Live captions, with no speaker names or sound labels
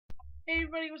Hey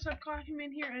everybody, what's up? Coffee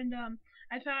Man here, and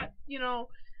I thought,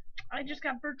 I just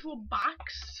got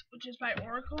VirtualBox, which is by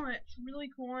Oracle, and it's really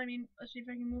cool. I mean, let's see if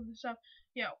I can move this up.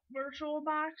 Yeah,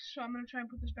 VirtualBox. So I'm gonna try and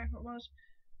put this back where it was,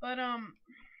 but I'm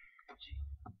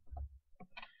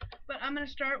gonna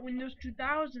start Windows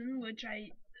 2000, which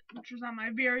was on my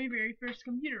very first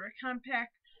computer, a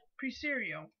compact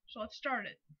Preserio. So let's start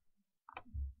it.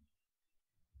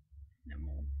 Then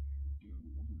we'll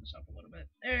open this up a little bit.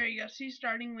 There you go. See,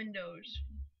 starting Windows.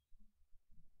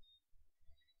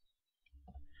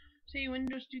 See,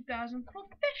 Windows 2000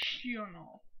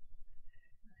 Professional.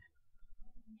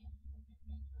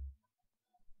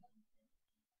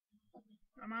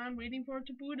 Come on, waiting for it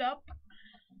to boot up.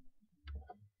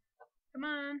 Come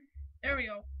on. There we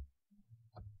go.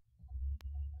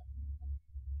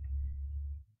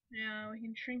 Yeah, we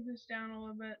can shrink this down a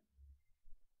little bit.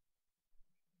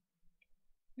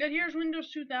 But here's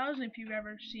Windows 2000 if you've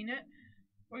ever seen it.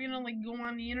 We're gonna go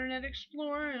on the Internet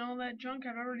Explorer and all that junk.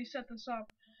 I've already set this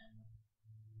up.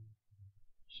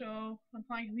 So,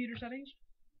 applying computer settings.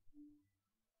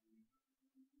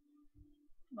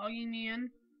 Logging me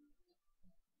in.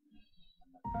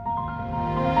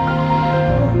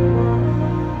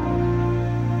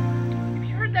 If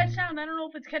you heard that sound, I don't know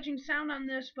if it's catching sound on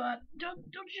this, but don't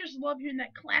you just love hearing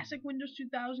that classic Windows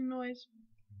 2000 noise?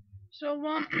 So,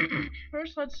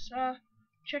 first let's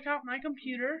check out my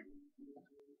computer.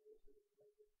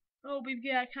 Oh, we've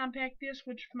got a compact disk,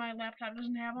 which my laptop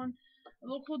doesn't have one. A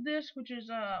local disk, which is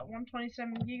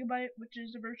 127 gigabyte, which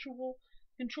is the virtual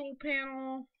control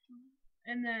panel.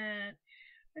 And then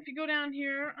if you go down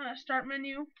here, start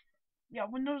menu, yeah,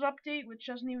 Windows Update, which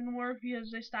doesn't even work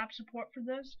because they stopped support for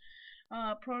this.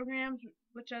 Programs,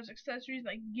 which has accessories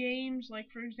like games,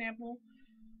 like for example,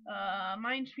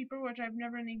 Minesweeper, which I've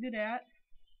never any good at.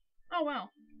 Oh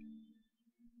well.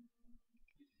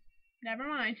 Never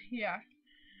mind. Yeah.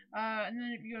 And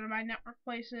then if you go to my network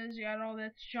places, you got all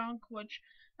that junk, which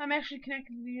I'm actually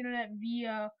connected to the internet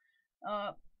via,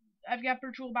 I've got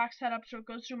VirtualBox set up so it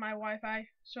goes through my Wi-Fi.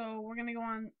 So we're gonna go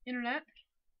on internet.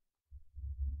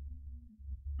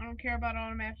 I don't care about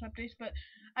automatic updates, but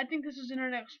I think this is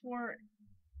Internet Explorer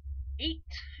 8.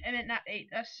 I meant not 8,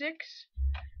 6.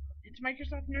 It's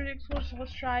Microsoft Internet Explorer, so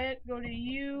let's try it. Go to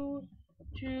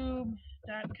youtube.com.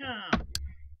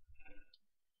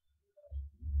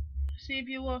 See, if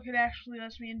you look, it actually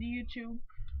lets me into YouTube.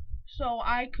 So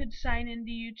I could sign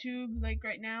into YouTube like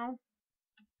right now,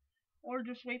 or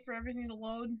just wait for everything to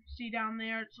load. See down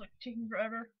there, it's like taking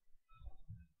forever.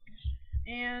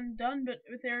 And done, but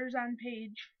with errors on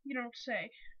page, you don't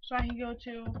say. So I can go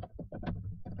to,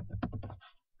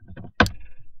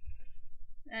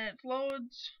 and it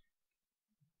loads.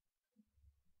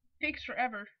 Takes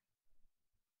forever.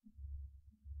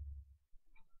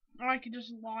 Or I could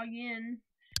just log in.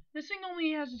 This thing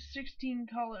only has 16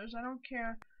 colors. I don't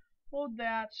care. Hold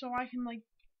that so I can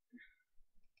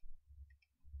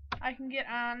I can get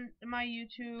on my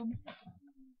YouTube.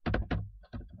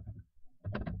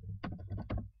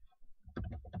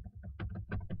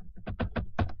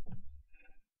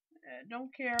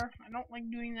 Don't care. I don't like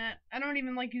doing that. I don't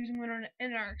even like using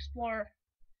Internet Explorer.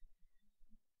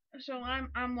 So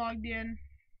I'm logged in.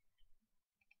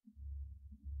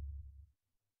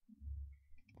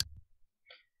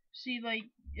 See,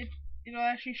 it'll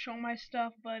actually show my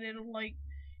stuff, but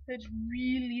it's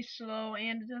really slow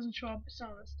and it doesn't show up some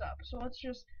of the stuff. So let's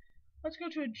go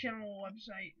to a general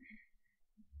website.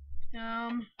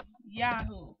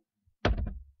 Yahoo.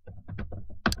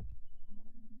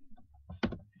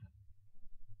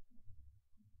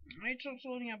 Alright, so it's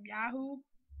loading up Yahoo.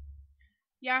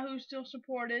 Yahoo's still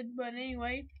supported, but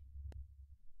anyway.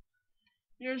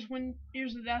 Here's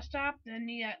the desktop, then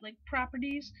you got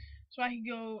properties. So I could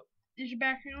go, is your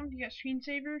background, you got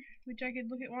screensaver, which I could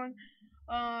look at one.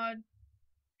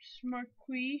 Smart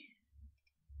Key,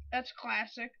 that's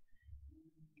classic.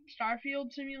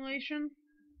 Starfield simulation.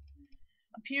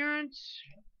 Appearance,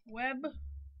 web,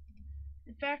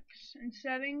 effects, and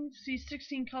settings. See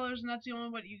 16 colors, and that's the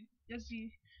only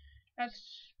that's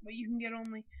what you can get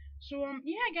only. So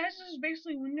yeah guys, this is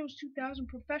basically Windows 2000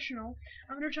 Professional.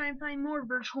 I'm gonna try and find more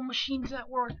virtual machines that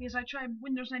work because I tried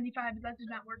Windows 95 but that did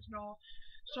not work at all.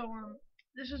 So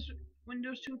this is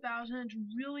Windows 2000. It's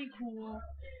really cool.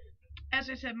 As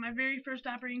I said, my very first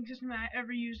operating system that I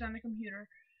ever used on the computer.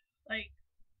 Like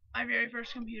my very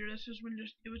first computer, it was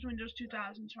Windows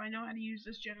 2000, so I know how to use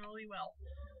this generally well.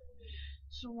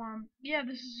 So yeah,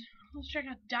 let's check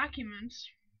out documents.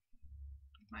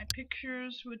 My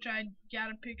pictures, which I got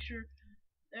a picture.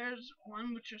 There's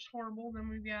one which is horrible. Then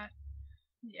we got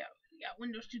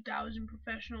Windows 2000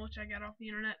 Professional, which I got off the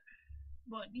internet.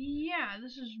 But yeah,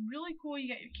 this is really cool. You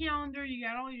got your calendar, you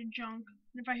got all your junk.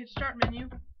 And if I hit start menu,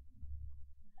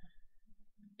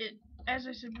 it, as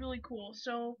I said, really cool.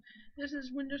 So this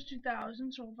is Windows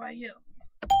 2000. So if I hit,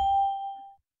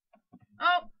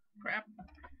 oh crap,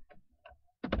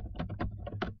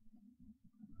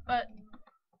 but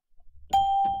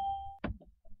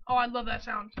oh, I love that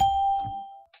sound.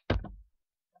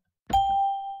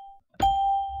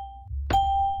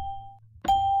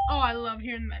 Oh, I love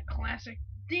hearing that classic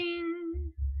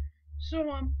ding. So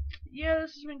yeah,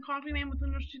 this has been Coffee Man with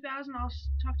Windows 2000. I'll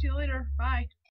talk to you later. Bye.